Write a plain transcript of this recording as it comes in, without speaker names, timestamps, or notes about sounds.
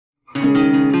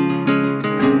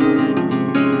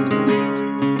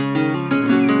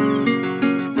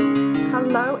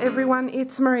everyone,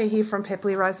 it's Maria here from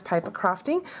Pepperly Rose Paper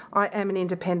Crafting. I am an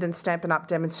independent Stampin' Up!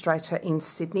 Demonstrator in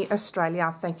Sydney,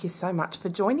 Australia. Thank you so much for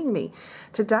joining me.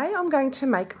 Today I'm going to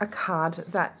make a card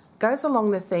that goes along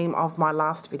the theme of my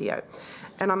last video.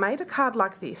 And I made a card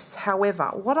like this. However,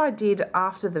 what I did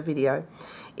after the video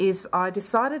is I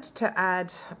decided to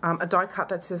add a die cut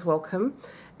that says welcome,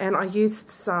 and I used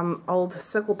some old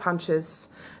circle punches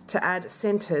to add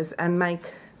centers and make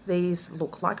these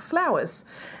look like flowers.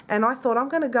 And I thought I'm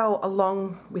going to go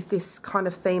along with this kind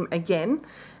of theme again,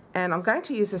 and I'm going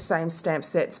to use the same stamp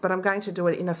sets, but I'm going to do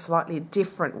it in a slightly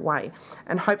different way,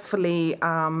 and hopefully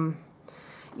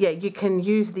yeah, you can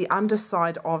use the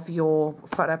underside of your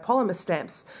photopolymer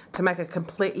stamps to make a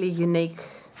completely unique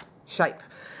shape.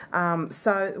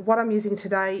 So what I'm using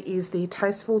today is the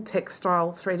Tasteful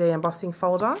Textile 3D embossing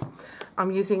folder.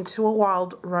 I'm using To a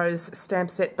Wild Rose stamp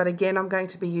set, but again I'm going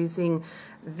to be using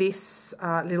this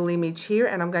little image here,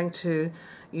 and I'm going to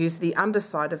use the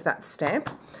underside of that stamp,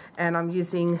 and I'm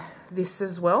using this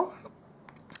as well,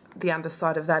 the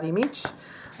underside of that image.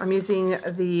 I'm using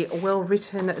the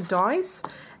well-written dies,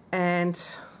 and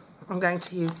I'm going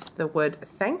to use the word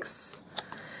thanks.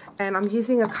 And I'm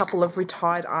using a couple of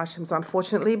retired items,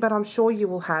 unfortunately, but I'm sure you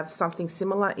will have something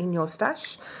similar in your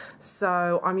stash.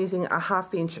 So I'm using a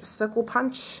 1/2 inch circle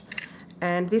punch,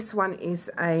 and this one is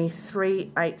a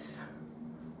 3/8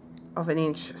 of an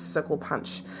inch circle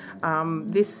punch.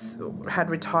 This had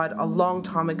retired a long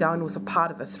time ago and was a part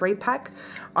of a 3-pack.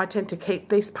 I tend to keep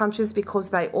these punches because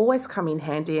they always come in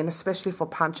handy, and especially for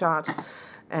punch art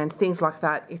and things like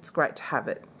that, it's great to have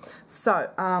it. So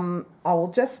I will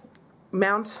just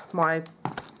mount my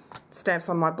stamps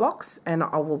on my blocks and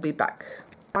I will be back.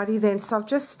 Alrighty then, so I've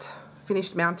just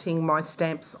finished mounting my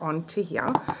stamps onto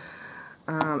here,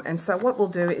 and so what we'll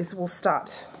do is we'll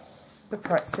start the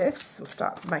process. We'll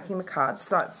start making the cards.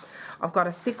 So I've got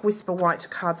a thick Whisper White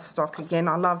cardstock. Again,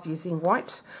 I love using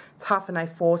white. It's 1/2 an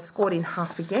A4, scored in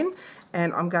half again,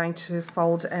 and I'm going to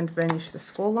fold and burnish the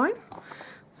score line.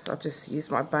 So I'll just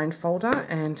use my bone folder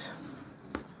and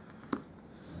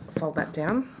fold that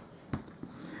down,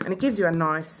 and it gives you a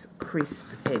nice crisp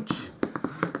edge.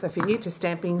 So if you're new to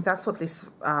stamping, that's what this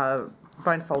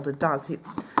bone folder does. It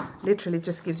literally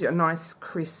just gives you a nice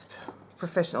crisp,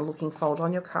 professional looking folder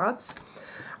on your cards.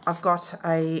 I've got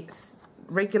a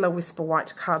regular Whisper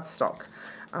White cardstock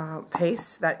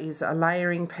piece that is a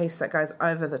layering piece that goes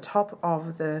over the top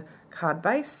of the card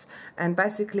base, and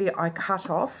basically I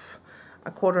cut off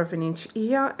 1/4 inch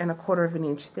here and 1/4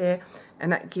 inch there,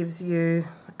 and that gives you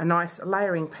a nice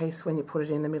layering piece when you put it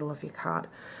in the middle of your card.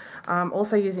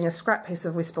 Also using a scrap piece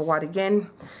of Whisper White again,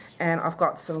 and I've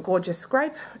got some gorgeous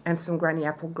grape and some Granny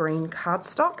Apple Green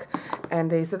cardstock,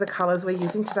 and these are the colours we're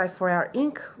using today for our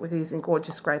ink. We're using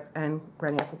gorgeous grape and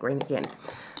Granny Apple Green again.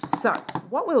 So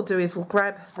what we'll do is we'll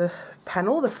grab the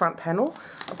panel, the front panel.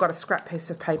 I've got a scrap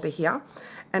piece of paper here,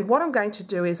 and what I'm going to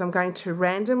do is I'm going to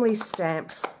randomly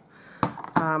stamp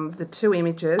the two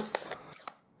images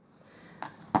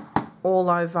all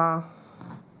over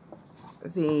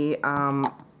the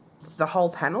whole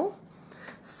panel.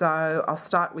 So I'll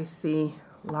start with the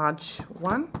large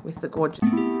one with the gorgeous.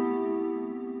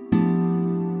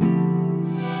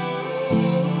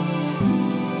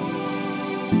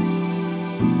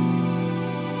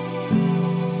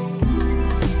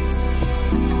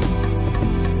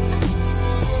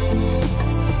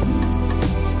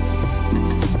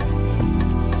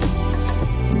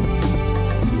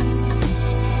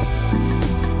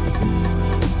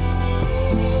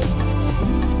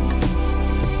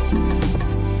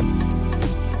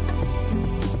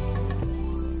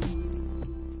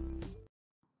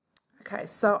 Okay,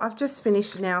 so I've just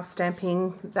finished now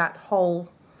stamping that whole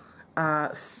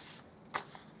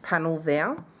panel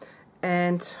there,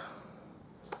 and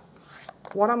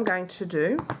what I'm going to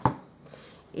do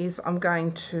is I'm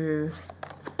going to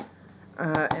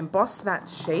emboss that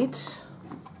sheet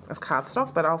of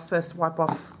cardstock, but I'll first wipe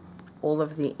off all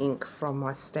of the ink from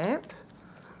my stamp,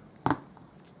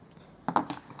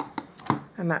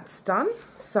 and that's done.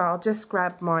 So I'll just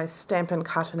grab my Stampin'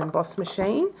 Cut and Emboss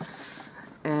machine,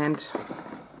 and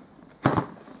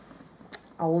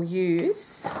I'll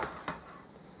use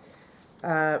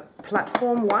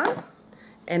platform 1,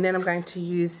 and then I'm going to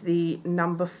use the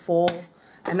number 4,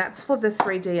 and that's for the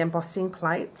 3D embossing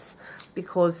plates,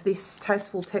 because this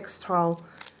Tasteful Textile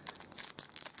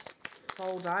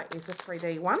folder is a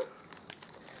 3D one,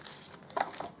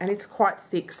 and it's quite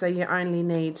thick, so you only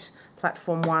need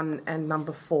platform 1 and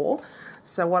number 4.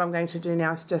 So what I'm going to do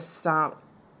now is just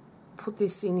put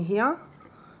this in here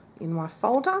in my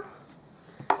folder,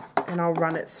 and I'll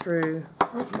run it through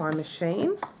my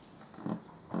machine.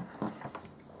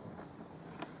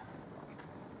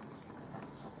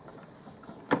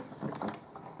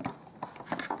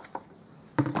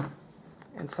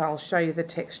 So I'll show you the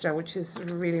texture, which is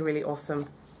really, really awesome.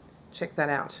 Check that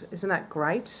out. Isn't that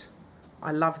great?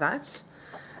 I love that.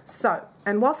 So,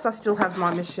 and whilst I still have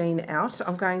my machine out,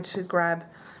 I'm going to grab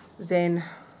then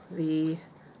the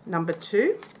number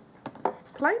 2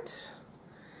 plate,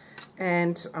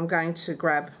 and I'm going to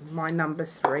grab my number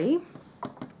 3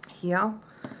 here.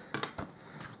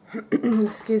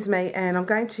 Excuse me, and I'm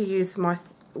going to use my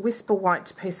Whisper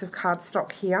White piece of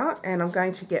cardstock here, and I'm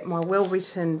going to get my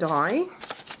well-written die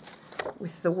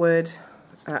with the word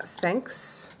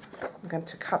thanks. I'm going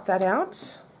to cut that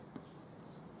out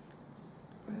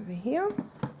over here.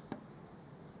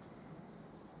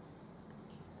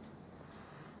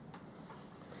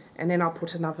 And then I'll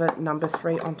put another number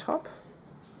 3 on top,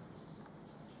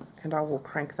 and I will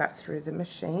crank that through the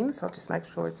machine. So I'll just make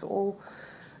sure it's all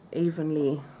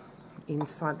evenly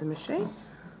inside the machine.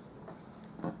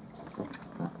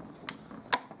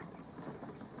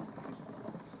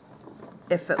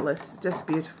 Effortless, just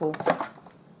beautiful.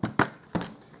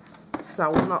 So I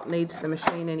will not need the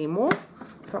machine anymore,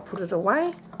 so I'll put it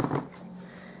away,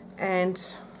 and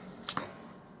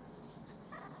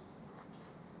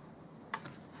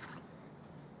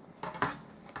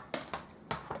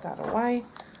put that away.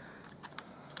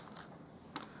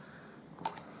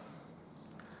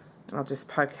 And I'll just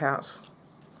poke out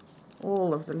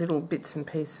all of the little bits and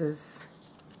pieces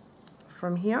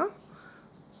from here.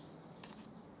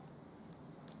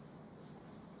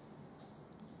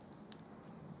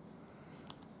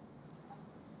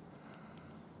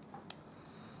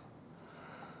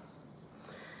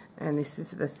 And this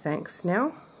is the thanks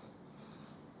now,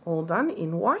 all done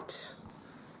in white.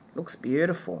 Looks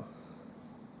beautiful.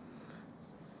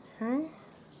 Okay.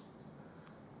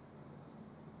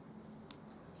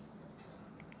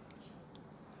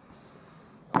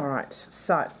 All right,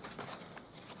 so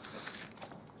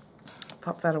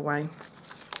pop that away.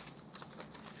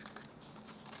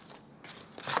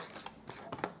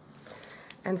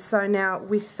 And so now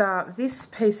with this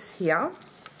piece here,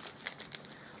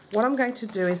 what I'm going to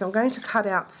do is I'm going to cut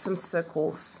out some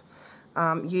circles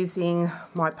using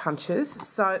my punches.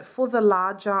 So for the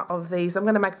larger of these, I'm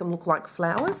going to make them look like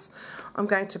flowers. I'm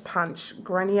going to punch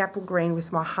Granny Apple Green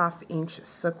with my 1/2 inch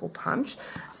circle punch.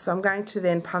 So I'm going to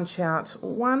then punch out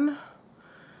 1,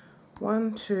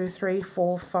 2, 3,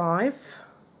 4, 5,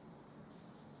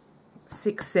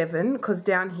 6, 7, because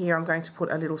down here I'm going to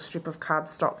put a little strip of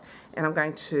cardstock and I'm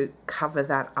going to cover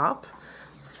that up.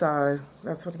 So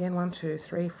that's what again, 1, 2,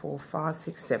 3, 4, 5,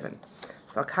 6, 7.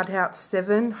 So I cut out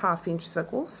 7 1/2 inch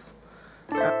circles.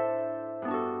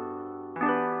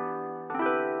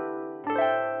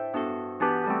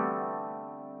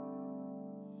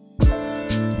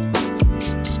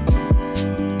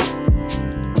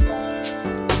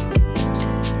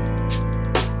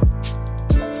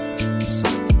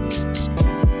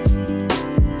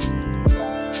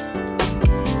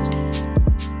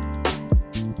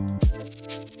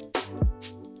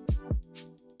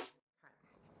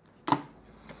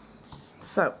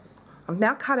 So I've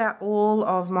now cut out all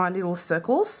of my little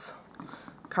circles.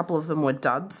 A couple of them were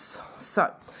duds.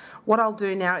 So what I'll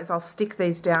do now is I'll stick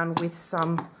these down with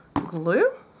some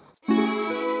glue.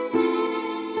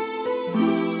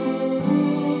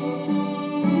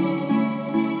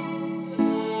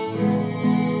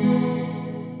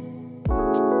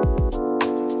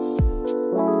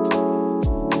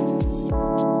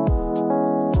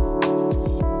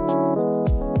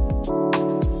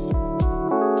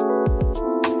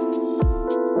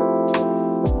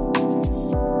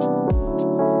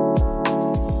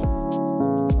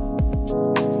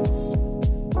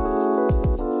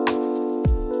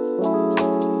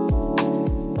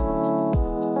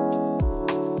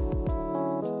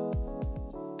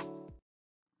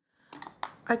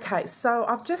 Okay, so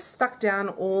I've just stuck down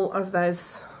all of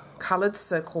those coloured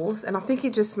circles, and I think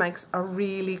it just makes a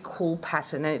really cool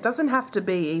pattern. And it doesn't have to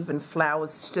be even flowers,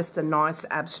 it's just a nice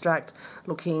abstract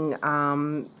looking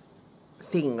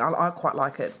thing. I quite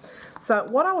like it. So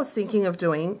what I was thinking of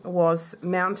doing was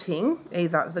mounting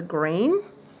either the green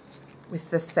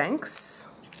with the thanks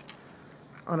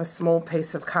on a small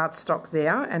piece of cardstock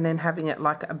there, and then having it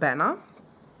like a banner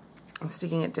and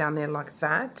sticking it down there like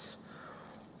that,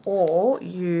 or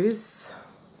use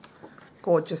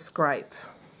Gorgeous Grape.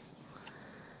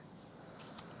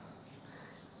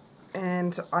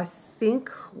 And I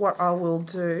think what I will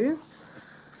do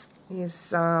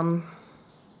is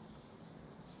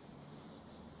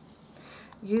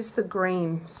use the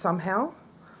green somehow.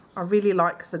 I really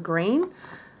like the green,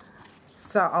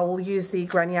 so I will use the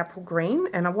Granny Apple Green,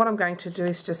 and what I'm going to do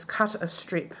is just cut a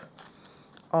strip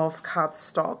of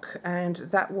cardstock, and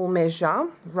that will measure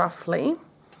roughly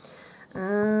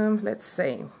Let's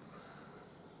see.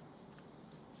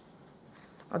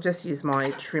 I'll just use my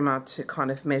trimmer to kind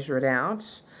of measure it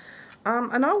out.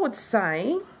 And I would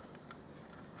say,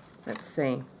 let's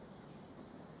see,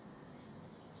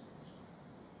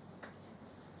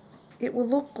 it will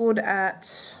look good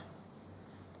at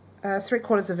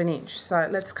 3/4 of an inch. So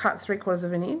let's cut 3/4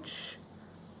 of an inch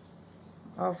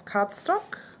of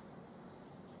cardstock.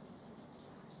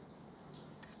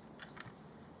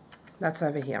 That's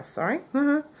over here, sorry.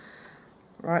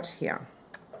 Right here.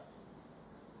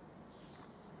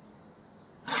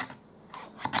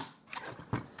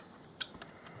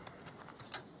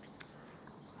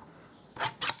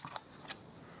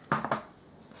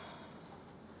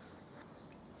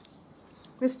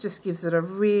 This just gives it a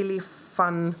really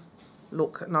fun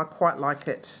look, and I quite like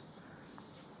it.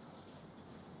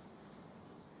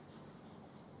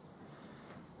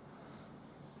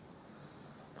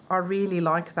 I really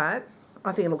like that.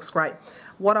 I think it looks great.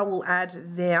 What I will add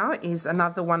there is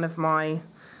another one of my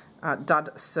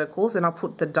dud circles, and I'll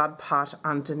put the dud part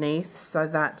underneath so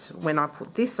that when I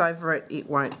put this over it, it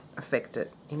won't affect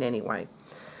it in any way.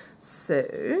 So,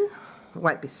 it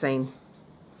won't be seen.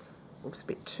 Oops, a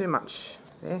bit too much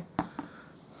there. I'll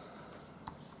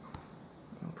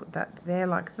put that there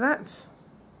like that.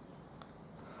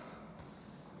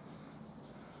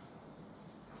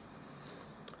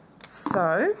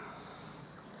 So,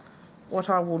 what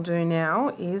I will do now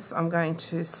is I'm going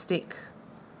to stick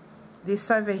this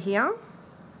over here,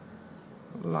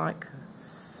 like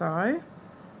so.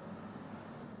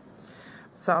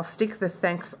 So I'll stick the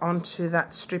thanks onto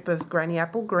that strip of Granny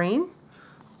Apple Green,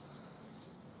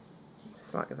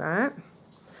 just like that.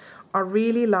 I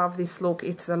really love this look.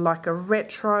 It's like a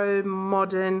retro,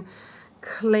 modern,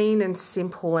 clean and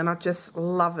simple, and I just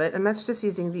love it. And that's just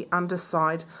using the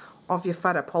underside of your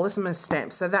Photopolymer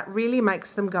stamp. So that really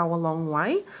makes them go a long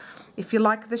way. If you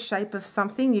like the shape of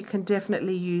something, you can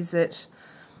definitely use it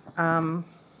in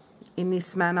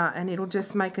this manner, and it'll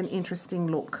just make an interesting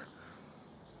look.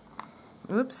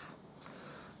 Oops.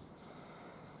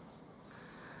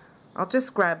 I'll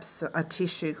just grab a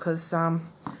tissue because I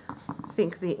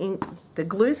think the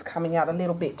glue's coming out a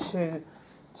little bit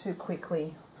too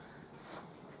quickly,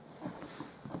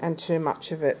 and too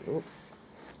much of it. Oops.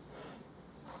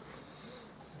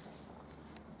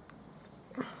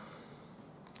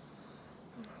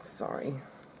 Sorry.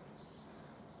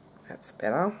 That's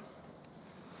better.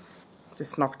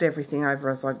 Just knocked everything over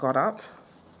as I got up.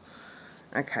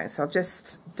 Okay, so I'll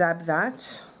just dab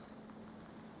that.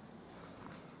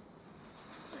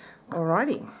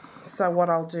 Alrighty, so what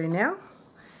I'll do now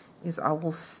is I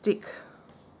will stick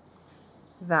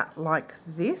that like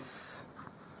this.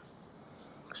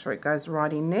 Make sure it goes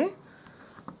right in there.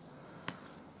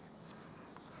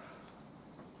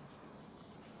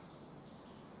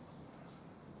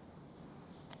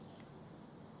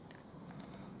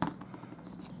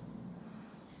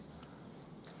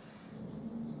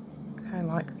 Okay,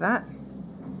 like that.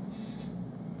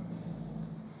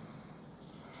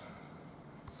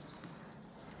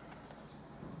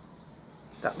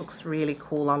 That looks really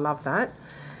cool. I love that.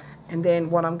 And then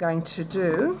what I'm going to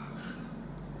do,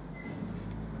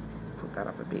 let's put that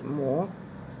up a bit more.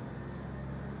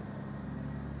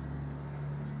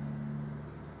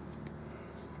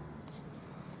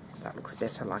 That looks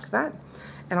better like that.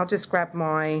 And I'll just grab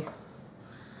my,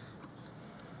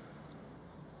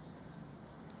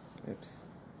 oops.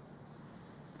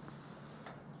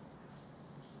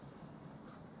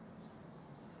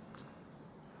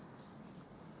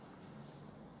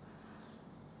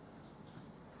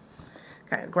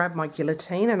 Okay, grab my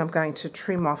guillotine and I'm going to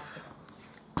trim off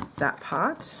that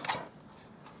part.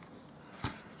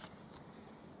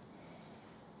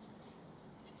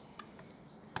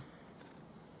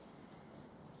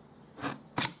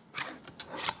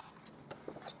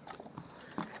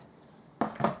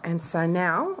 And so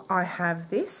now I have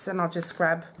this, and I'll just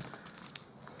grab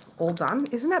all done.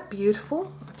 Isn't that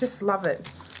beautiful? I just love it.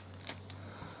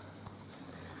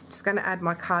 I'm just going to add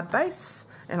my card base,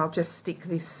 and I'll just stick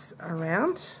this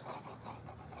around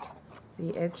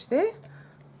the edge there.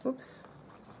 Oops.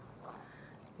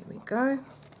 Here we go.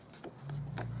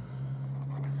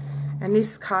 And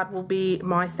this card will be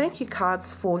my thank you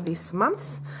cards for this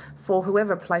month. For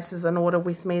whoever places an order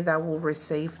with me, they will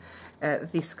receive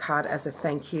this card as a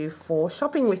thank you for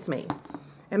shopping with me.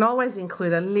 And I always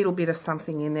include a little bit of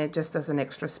something in there just as an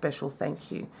extra special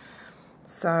thank you.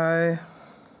 So,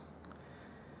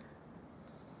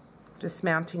 just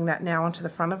mounting that now onto the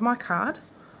front of my card.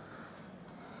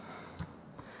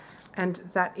 And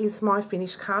that is my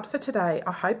finished card for today.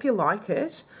 I hope you like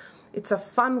it. It's a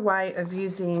fun way of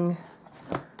using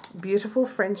beautiful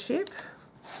friendship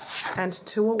and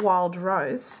To a Wild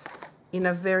Rose in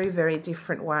a very, very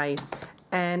different way.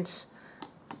 And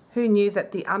who knew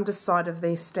that the underside of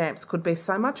these stamps could be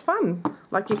so much fun?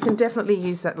 Like, you can definitely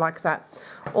use that like that.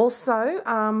 Also,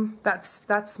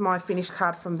 that's my finished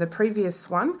card from the previous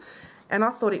one. And I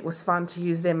thought it was fun to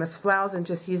use them as flowers and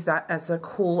just use that as a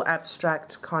cool,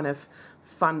 abstract kind of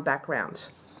fun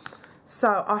background.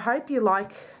 So I hope you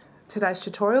like today's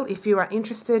tutorial. If you are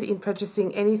interested in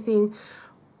purchasing anything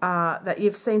that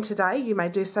you've seen today, you may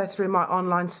do so through my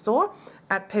online store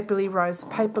at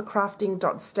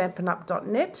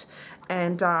pepperlyrosepapercrafting.stampinup.net,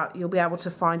 and you'll be able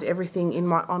to find everything in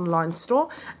my online store,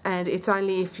 and it's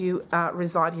only if you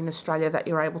reside in Australia that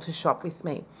you're able to shop with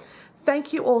me.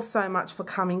 Thank you all so much for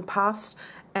coming past,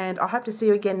 and I hope to see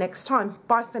you again next time.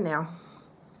 Bye for now.